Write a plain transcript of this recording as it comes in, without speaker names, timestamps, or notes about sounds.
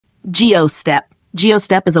GeoStep.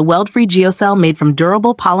 GeoStep is a weld-free geocell made from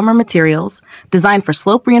durable polymer materials designed for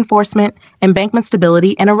slope reinforcement, embankment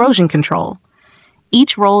stability, and erosion control.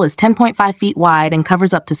 Each roll is 10.5 feet wide and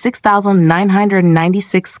covers up to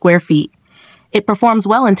 6,996 square feet. It performs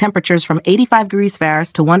well in temperatures from 85 degrees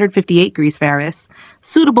Fahrenheit to 158 degrees Fahrenheit,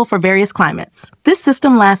 suitable for various climates. This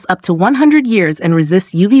system lasts up to 100 years and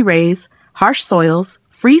resists UV rays, harsh soils,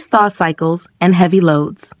 freeze-thaw cycles, and heavy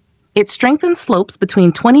loads. It strengthens slopes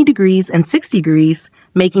between 20 degrees and 60 degrees,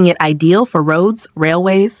 making it ideal for roads,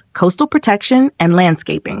 railways, coastal protection, and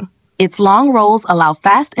landscaping. Its long rolls allow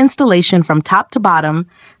fast installation from top to bottom,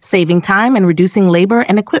 saving time and reducing labor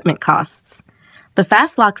and equipment costs. The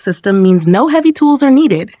fast lock system means no heavy tools are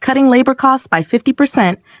needed, cutting labor costs by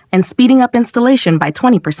 50% and speeding up installation by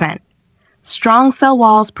 20%. Strong cell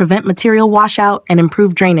walls prevent material washout and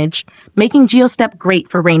improve drainage, making GeoStep great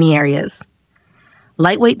for rainy areas.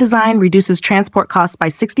 Lightweight design reduces transport costs by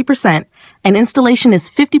 60%, and installation is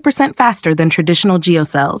 50% faster than traditional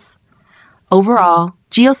geocells. Overall,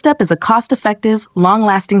 GeoStep is a cost-effective,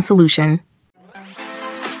 long-lasting solution.